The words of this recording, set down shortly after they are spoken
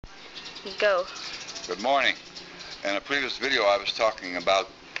Go. Good morning. In a previous video I was talking about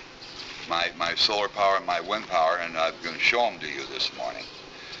my solar power and my wind power, and I'm going to show them to you this morning.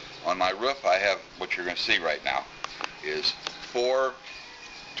 On my roof I have what you're going to see right now is 4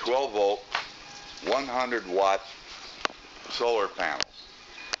 12-volt 100-watt solar panels.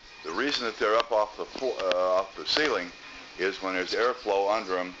 The reason that they're up off the ceiling is when there's airflow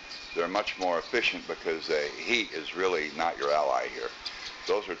under them, they're much more efficient because the heat is really not your ally here.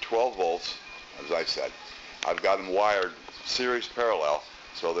 Those are 12 volts, as I said. I've got them wired series parallel,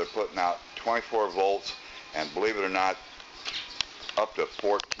 so they're putting out 24 volts and, believe it or not, up to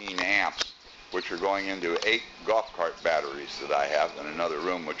 14 amps, which are going into 8 golf cart batteries that I have in another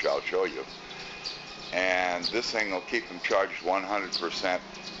room, which I'll show you. And this thing will keep them charged 100%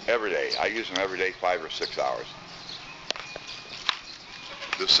 every day. I use them every day, 5 or 6 hours.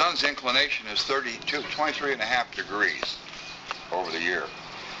 The sun's inclination is 23.5 degrees over the year.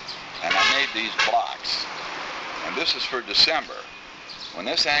 And I made these blocks. And this is for December. When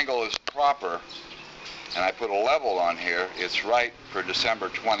this angle is proper, and I put a level on here, it's right for December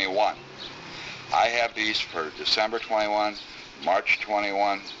 21. I have these for December 21, March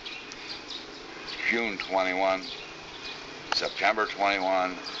 21, June 21, September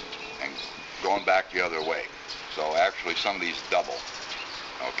 21, and going back the other way. So actually some of these double.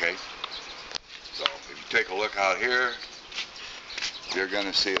 Okay? So if you take a look out here, you're going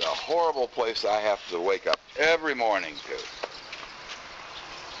to see the horrible place I have to wake up every morning to.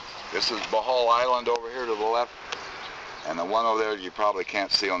 This is Bohol Island over here to the left, and the one over there you probably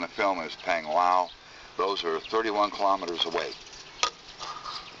can't see on the film is Panglao. Those are 31 kilometers away.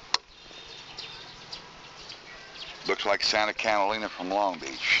 Looks like Santa Catalina from Long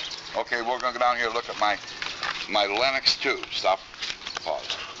Beach. Okay, we're going to go down here and look at my Lenz tube. Stop.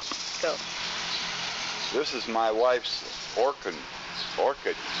 Pause. Go. This is my wife's orchid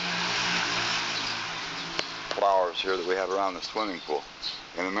flowers here that we have around the swimming pool.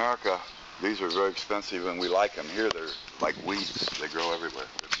 In America, these are very expensive and we like them. Here they're like weeds. They grow everywhere.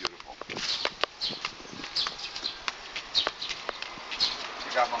 They're beautiful.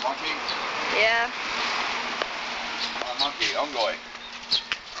 You got my monkey? Yeah. My monkey, Ungoy.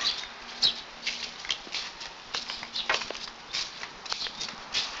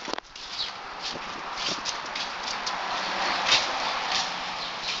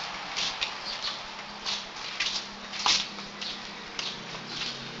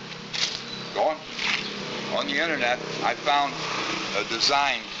 On the internet, I found a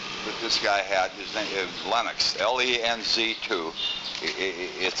design that this guy had. His name is Lenz, L-E-N-Z-2.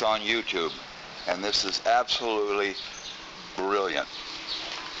 It's on YouTube, and this is absolutely brilliant.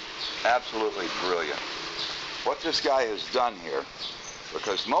 Absolutely brilliant. What this guy has done here,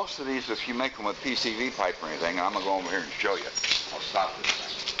 because most of these, if you make them with PCV pipe or anything, and I'm going to go over here and show you. I'll stop this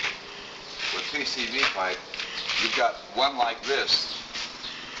thing. With PCV pipe, you've got one like this,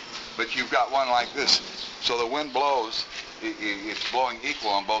 but you've got one like this. So the wind blows, it's blowing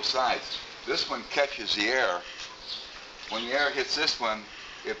equal on both sides. This one catches the air. When the air hits this one,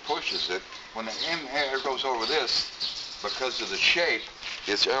 it pushes it. When the air goes over this, because of the shape,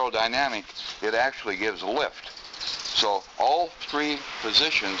 it's aerodynamic, it actually gives lift. So all 3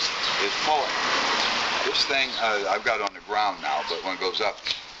 positions is pulling. This thing, I've got it on the ground now, but when it goes up,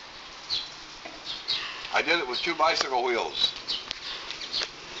 I did it with 2 bicycle wheels.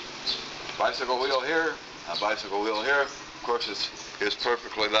 Bicycle wheel here, a bicycle wheel here. Of course, it's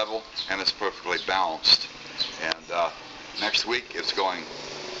perfectly level and it's perfectly balanced. And next week it's going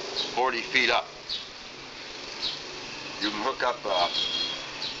 40 feet up. You can hook up the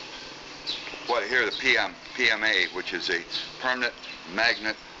PMA, which is a permanent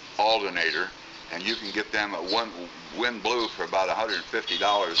magnet alternator, and you can get them at Wind Blue for about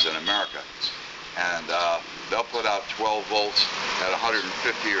 $150 in America. And they'll put out 12 volts at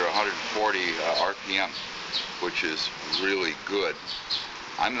 150 or 140 RPM, which is really good.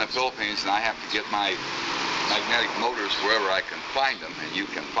 I'm in the Philippines and I have to get my magnetic motors wherever I can find them, and you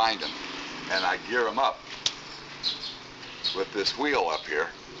can find them. And I gear them up with this wheel up here,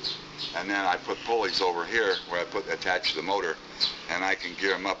 and then I put pulleys over here where I attach the motor, and I can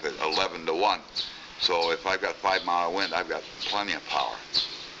gear them up at 11 to 1. So if I've got 5 mile wind, I've got plenty of power.